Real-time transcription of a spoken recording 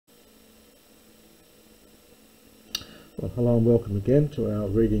Well, hello and welcome again to our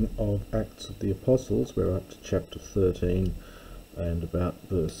reading of Acts of the Apostles. We're up to chapter 13 and about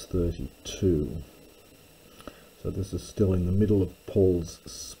verse 32. So this is still in the middle of Paul's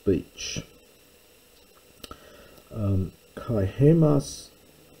speech. Kai hemas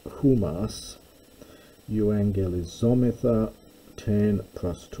humas euangelizometha ten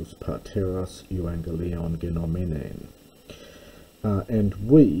prostus pateras euangelion genomenen. And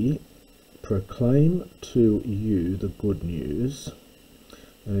we proclaim to you the good news,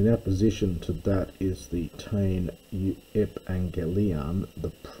 and in opposition to that is the tein evangelion, the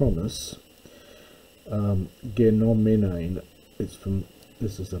promise. Genomenen,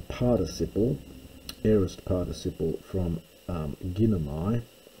 this is a participle, aorist participle from ginomai,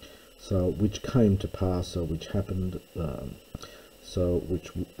 so which came to pass, or which happened, so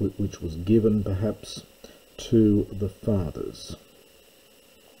which was given perhaps to the fathers.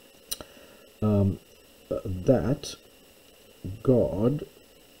 That God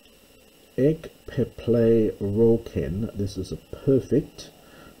ek peple roken, this is a perfect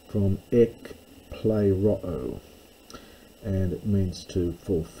from ek plero, and it means to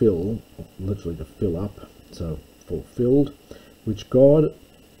fulfill, literally to fill up, so fulfilled, which God,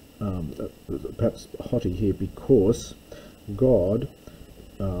 perhaps hoti here, because God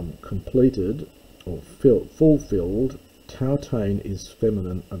completed or fulfilled. Tautain is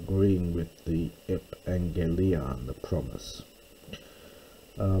feminine, agreeing with the evangelion, the promise.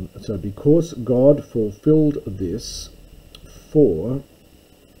 So because God fulfilled this for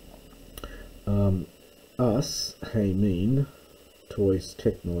us, heimin, tois,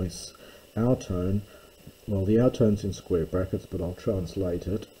 technois, autone, well, the autone's in square brackets, but I'll translate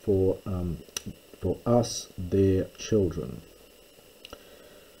it for us, their children.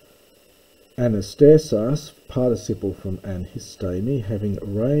 Anastasas, participle from anhistemi, having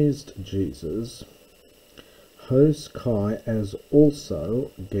raised Jesus. Hos kai, as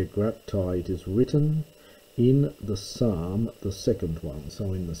also gegraptai, it is written in the psalm, the second one,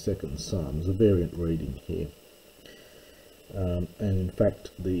 so in the second psalm. There's a variant reading here. And in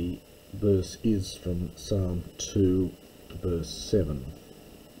fact, the verse is from Psalm 2, verse 7.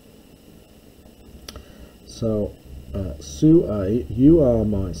 So, Sue, you are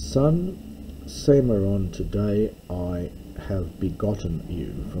my son. Semeron, today I have begotten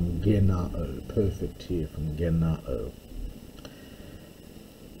you, from genao, perfect here, from genao.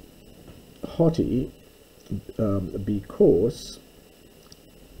 Hoti, because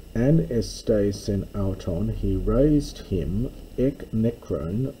an este sen auton, he raised him, ek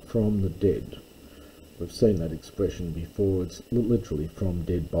necron, from the dead. We've seen that expression before. It's literally from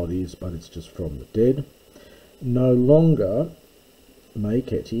dead bodies, but it's just from the dead. No longer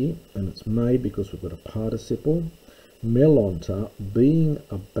Maketi, and it's made because we've got a participle. Melonta, being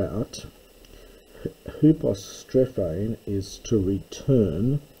about. Hypostrephein is to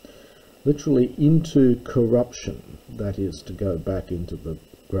return, literally into corruption, that is, to go back into the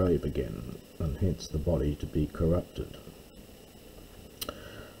grave again, and hence the body to be corrupted.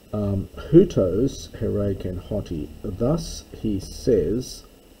 Hutos, hereken hoti, thus he says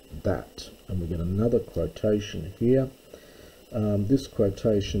that, and we get another quotation here. This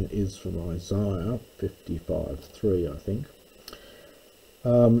quotation is from Isaiah 55:3, I think.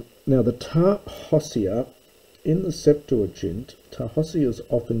 Now the ta hosia, in the Septuagint, ta hosia is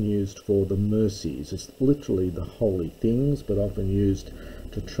often used for the mercies. It's literally the holy things, but often used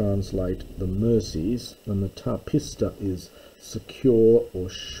to translate the mercies, and the ta pista is secure or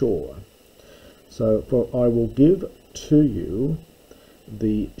sure. So, for I will give to you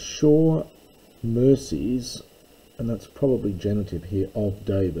the sure mercies, and that's probably genitive here, of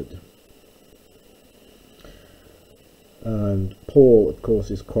David. And Paul, of course,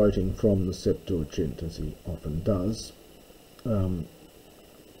 is quoting from the Septuagint, as he often does.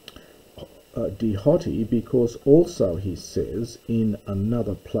 Dihoti, because also he says in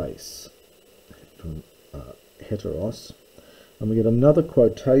another place, from heteros. And we get another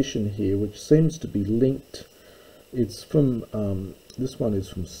quotation here, which seems to be linked. It's from, this one is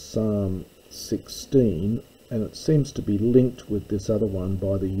from Psalm 16, and it seems to be linked with this other one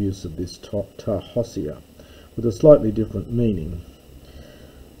by the use of this ta hosia, with a slightly different meaning.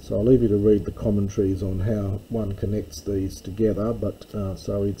 So I'll leave you to read the commentaries on how one connects these together, but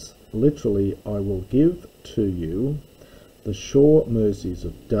so it's literally, I will give to you the sure mercies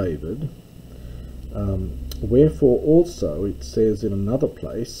of David. Wherefore also it says in another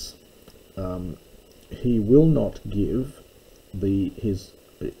place, he will not give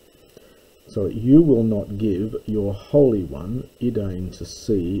you will not give your Holy One, idain, to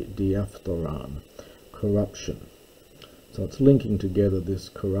see diaphthoran, corruption. So it's linking together this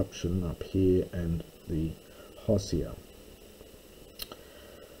corruption up here and the Hosea.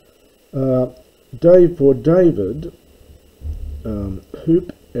 For David,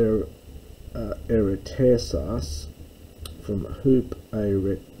 hoop eretesas, from hoop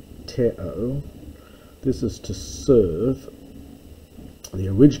ereteo, this is to serve. The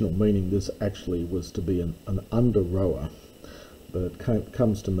original meaning this actually was to be an under rower, but it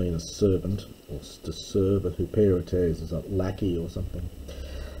comes to mean a servant, or to serve. A huperetes is a lackey or something.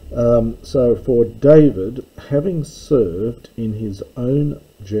 So for David, having served in his own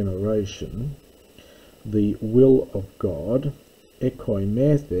generation the will of God,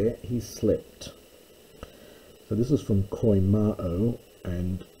 ekoimethe, he slept. So this is from koimao,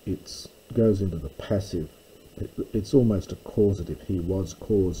 and it goes into the passive. It's almost a causative. He was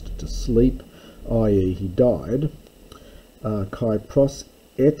caused to sleep, i.e. he died. Kai pros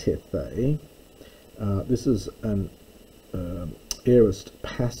etethe. This is an aorist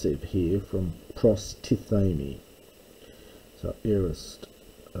passive here from pros tithemi. So aorist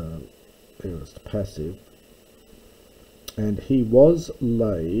passive. And he was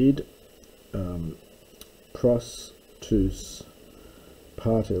laid pros tus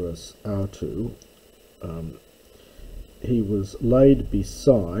parteris autu. He was laid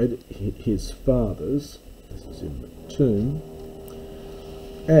beside his fathers. This is in the tomb.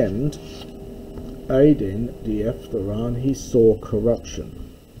 And Aden Diephtharan, he saw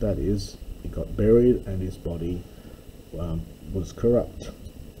corruption. That is, he got buried and his body was corrupt.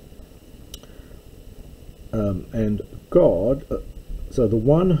 And God, so the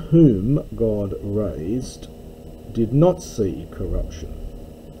one whom God raised did not see corruption.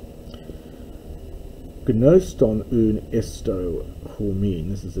 Gnoston un esto humin.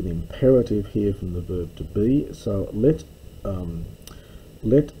 This is an imperative here from the verb to be. So let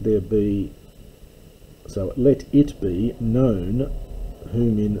there be. So let it be known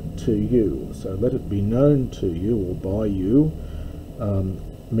humin to you. So let it be known to you, or by you,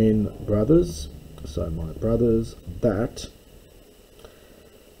 men, brothers. So my brothers, that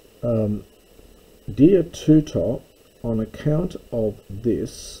dear tutor, on account of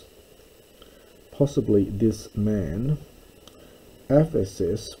this, possibly this man,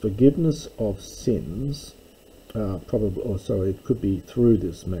 aphesis, forgiveness of sins, it could be through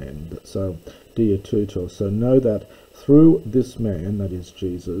this man. So dear tutor, so know that through this man, that is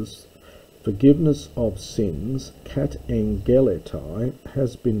Jesus, forgiveness of sins, kat engeletai,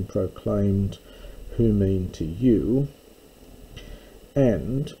 has been proclaimed, who mean to you,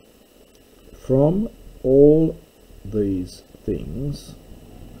 and from all these things.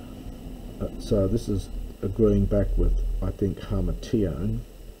 So this is agreeing back with, I think, Harmation,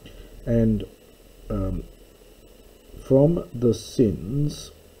 and from the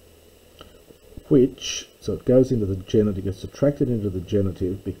sins which, so it goes into the genitive, gets subtracted into the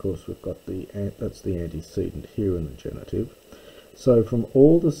genitive because we've got that's the antecedent here in the genitive. So from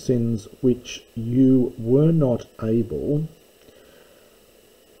all the sins which you were not able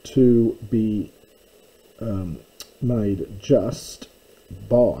to be made just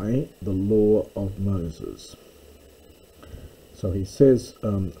by the law of Moses. So he says,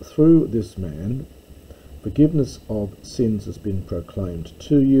 through this man, forgiveness of sins has been proclaimed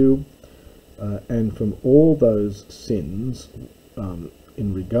to you, and from all those sins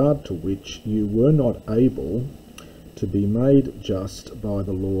in regard to which you were not able to be made just by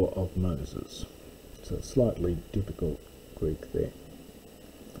the law of Moses. So it's slightly difficult Greek there.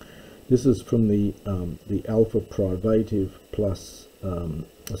 This is from the alpha privative plus,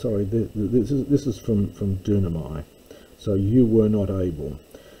 this is from dunamai. So you were not able,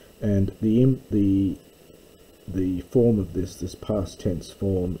 and the form of this past tense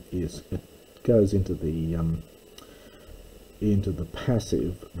form is, it goes into the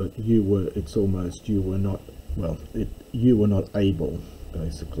passive, but you were, it's almost you were not, well, you were not able,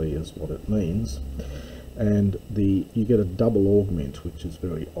 basically, is what it means. And you get a double augment, which is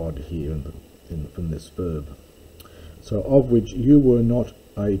very odd here from this verb. So of which you were not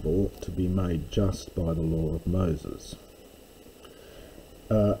able to be made just by the law of Moses.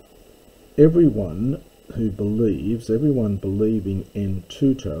 Everyone who believes, everyone believing en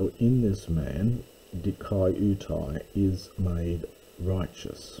tuto, in this man, dikai utai, is made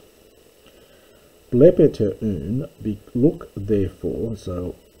righteous. Blepeteun, look therefore,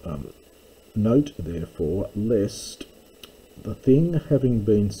 so note therefore, lest the thing having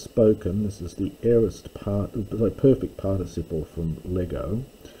been spoken, this is the aorist part, the perfect participle from lego,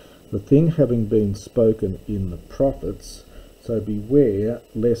 the thing having been spoken in the prophets, so beware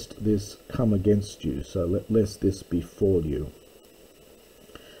lest this come against you, so lest this befall you.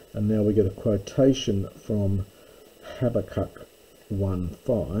 And now we get a quotation from Habakkuk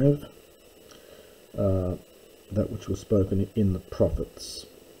 1:5. that which was spoken in the prophets.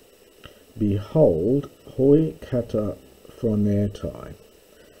 Behold, hoi kata phronetai.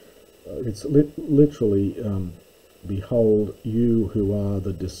 It's literally, behold, you who are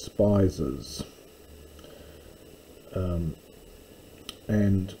the despisers.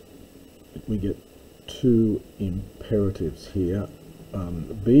 And we get two imperatives here.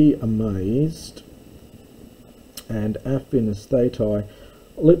 Be amazed, and aphinesthetai,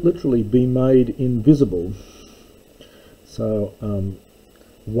 literally be made invisible. So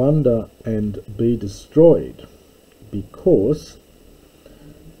wonder and be destroyed, because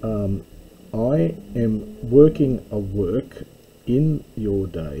I am working a work in your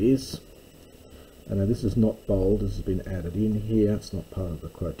days. And now this is not bold, this has been added in here, it's not part of the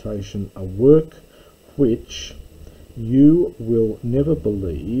quotation. A work which you will never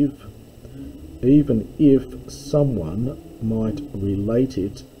believe, even if someone might relate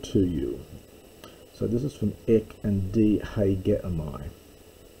it to you. So this is from ek and d heigeamai,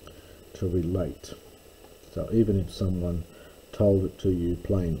 to relate. So even if someone told it to you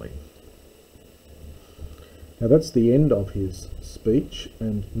plainly. Now that's the end of his speech,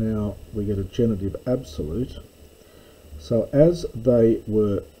 and now we get a genitive absolute. So as they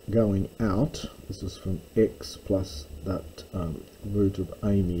were going out, this is from x plus that root of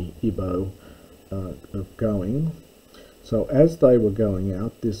Amy, Ibo, of going. So as they were going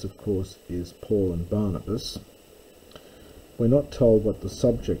out, this of course is Paul and Barnabas. We're not told what the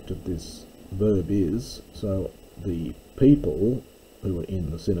subject of this verb is, so the people who were in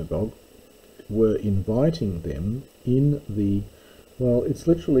the synagogue were inviting them in the, well, it's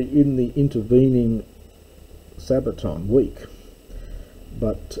literally in the intervening Sabbaton week,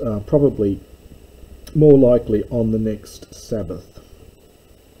 but probably more likely on the next Sabbath.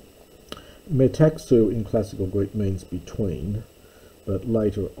 Metaxu in classical Greek means between, but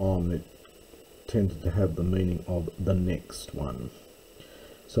later on it tended to have the meaning of the next one.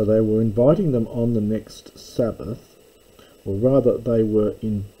 So they were inviting them on the next Sabbath, or rather they were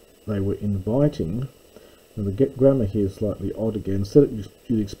inviting, and the grammar here is slightly odd again. Instead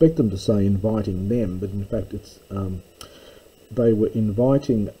you'd expect them to say inviting them, but in fact it's they were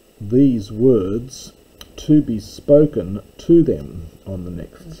inviting these words to be spoken to them on the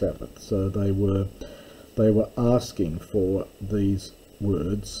next Sabbath. So they were asking for these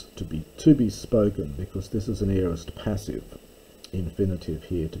words to be spoken, because this is an aorist passive infinitive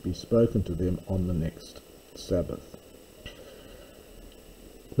here, to be spoken to them on the next Sabbath.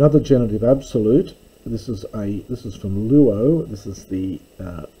 Another genitive absolute. This is from Luo. This is the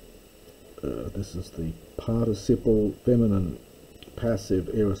participle, feminine passive,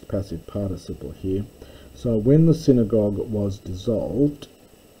 aorist passive participle here. So when the synagogue was dissolved,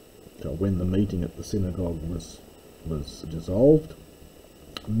 so when the meeting at the synagogue was dissolved,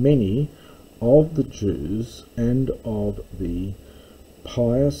 many of the Jews and of the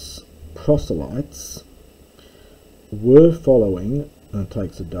pious proselytes were following, and it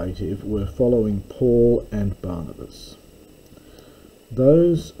takes a dative, were following Paul and Barnabas.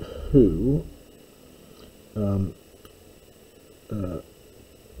 Those who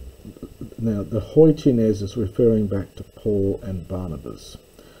now the hoitines is referring back to Paul and Barnabas.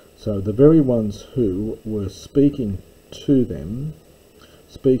 So the very ones who were speaking to them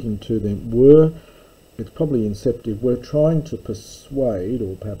were, it's probably inceptive, were trying to persuade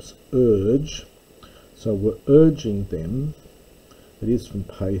or perhaps urge. So we're urging them. It is from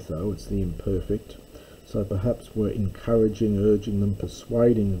patho, it's the imperfect. So perhaps we're encouraging, urging them,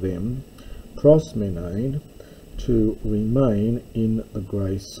 persuading them, prosmenein, to remain in the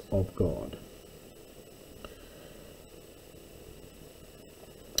grace of God.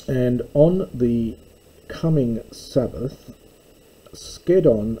 And on the coming Sabbath,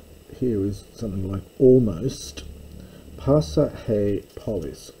 skedon here is something like almost, passa he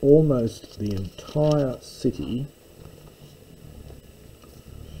polis, almost the entire city,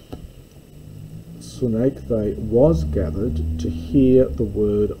 Sunekhthe, was gathered to hear the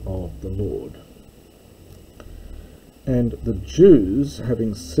word of the Lord. And the Jews,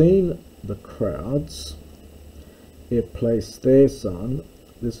 having seen the crowds, epleistesan,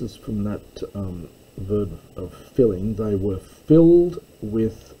 this is from that verb of filling, they were filled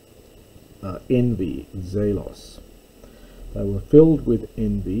with envy, zelos. They were filled with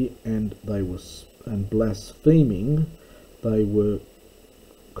envy, and they were blaspheming. They were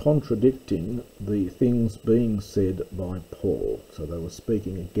contradicting the things being said by Paul. So they were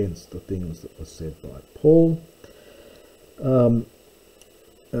speaking against the things that were said by Paul. And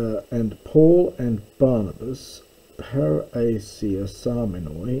Paul and Barnabas, paraesia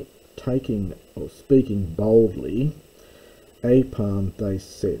samenoi, taking or speaking boldly, apan, they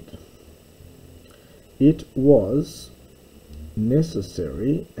said. it was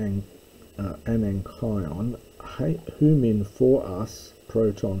necessary, and anankion, humin for us,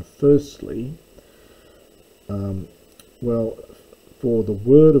 proton firstly, well, for the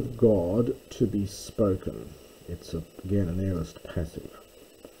word of God to be spoken. It's again an aorist passive.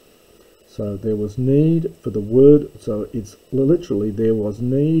 So there was need for the word, so it's literally there was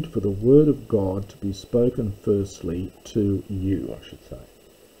need for the word of God to be spoken firstly to you, I should say.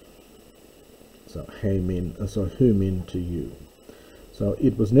 So humin to you. So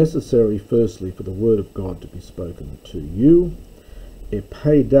it was necessary firstly for the word of God to be spoken to you,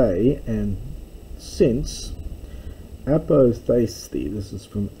 epede, and since apothesthi, this is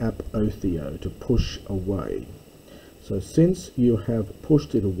from apotheo, to push away. So since you have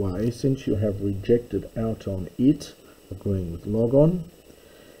pushed it away, since you have rejected auton it, agreeing with logon,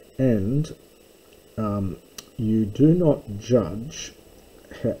 and you do not judge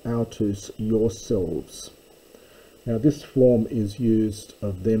autus yourselves. Now this form is used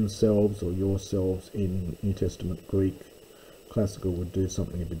of themselves or yourselves in New Testament Greek. Classical would do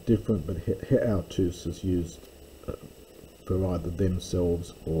something a bit different, but autus is used for either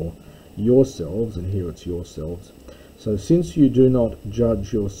themselves or yourselves, and here it's yourselves. So since you do not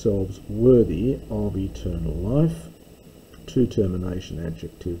judge yourselves worthy of eternal life, to termination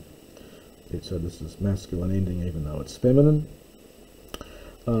adjective, so this is masculine ending even though it's feminine.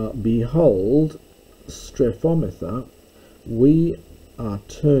 Behold, strephometha, we are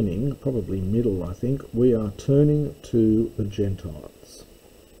turning, probably middle I think, we are turning to the Gentiles.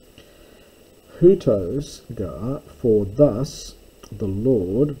 Hutos gar, for thus the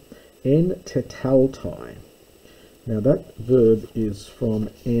Lord, en tetaltai. Now that verb is from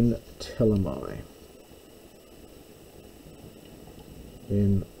en telemai.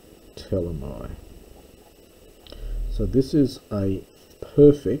 En telemai. So this is a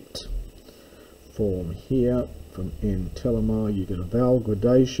perfect form here from en telemai. You get a vowel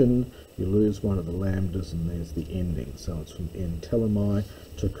gradation, you lose one of the lambdas, and there's the ending. So it's from en telemai,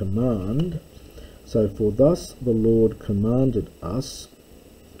 to command. So for thus the Lord commanded us,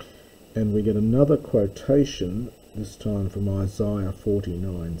 and we get another quotation, this time from Isaiah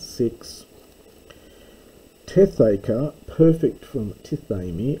 49:6. Tetheka, perfect from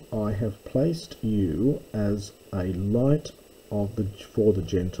tithemi, I have placed you as a light for the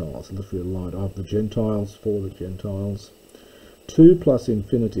Gentiles, literally a light of the Gentiles, for the Gentiles. 2 plus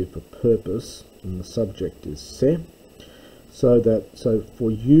infinitive for purpose, and the subject is se. So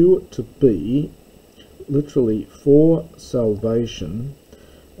for you to be, literally for salvation,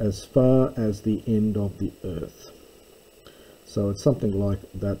 as far as the end of the earth. So it's something like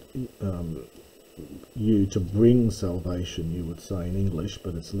that, you to bring salvation, you would say in English,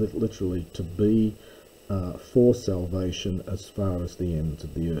 but it's literally to be for salvation as far as the ends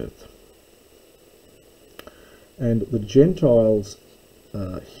of the earth. And the Gentiles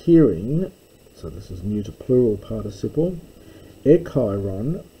hearing, so this is neuter plural participle,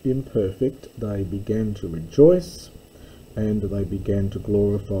 ekairon, imperfect, they began to rejoice, and they began to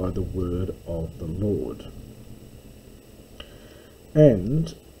glorify the word of the Lord.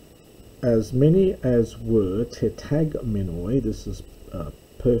 And as many as were tetagmenoi, this is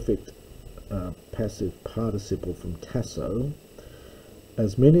perfect passive participle from tasso,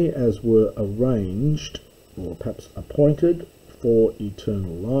 as many as were arranged, or perhaps appointed, for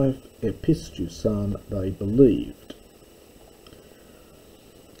eternal life, epistusan, they believed.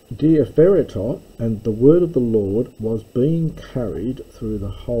 Diapheretot, and the word of the Lord was being carried through the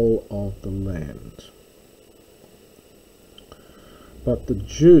whole of the land. But the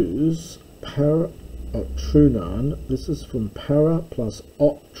Jews, para-otrunan, this is from para plus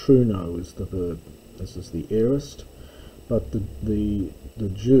otruno is the verb, this is the aorist, but the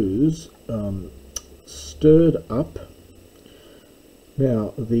Jews stirred up.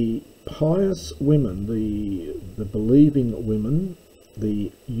 Now the pious women, the believing women,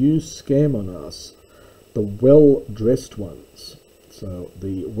 the euskamonas, the well-dressed ones, so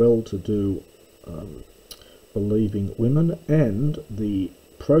the well-to-do believing women, and the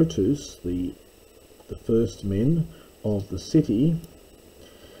protus, the first men of the city,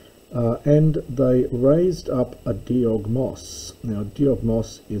 and they raised up a diogmos. Now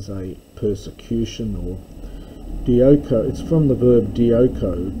diogmos is a persecution, or dioko, it's from the verb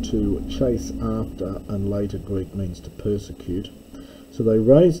dioko, to chase after, and later Greek means to persecute. So they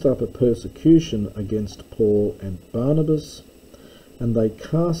raised up a persecution against Paul and Barnabas, and they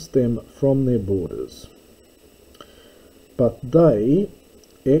cast them from their borders. But they,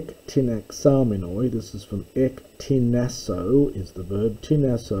 ek tinaxamenoi, this is from ek tinasso is the verb,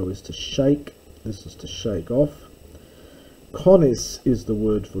 tinasso is to shake, this is to shake off, Konis is the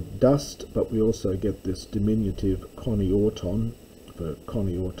word for dust, but we also get this diminutive koniorton, for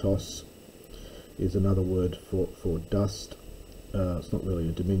koniortos is another word for dust. It's not really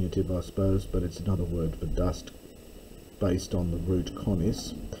a diminutive, I suppose, but it's another word for dust based on the root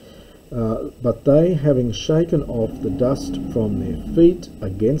konis. But they, having shaken off the dust from their feet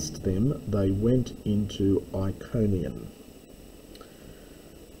against them, they went into Iconium.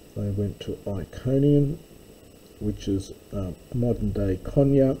 They went to Iconium, which is modern-day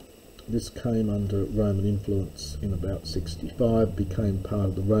Konya. This came under Roman influence in about 65, became part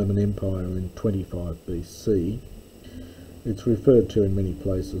of the Roman Empire in 25 BC. It's referred to in many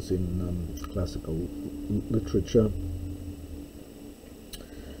places in classical literature.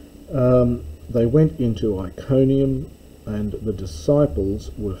 They went into Iconium, and the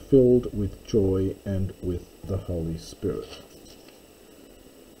disciples were filled with joy and with the Holy Spirit.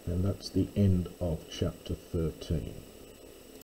 And that's the end of chapter 13.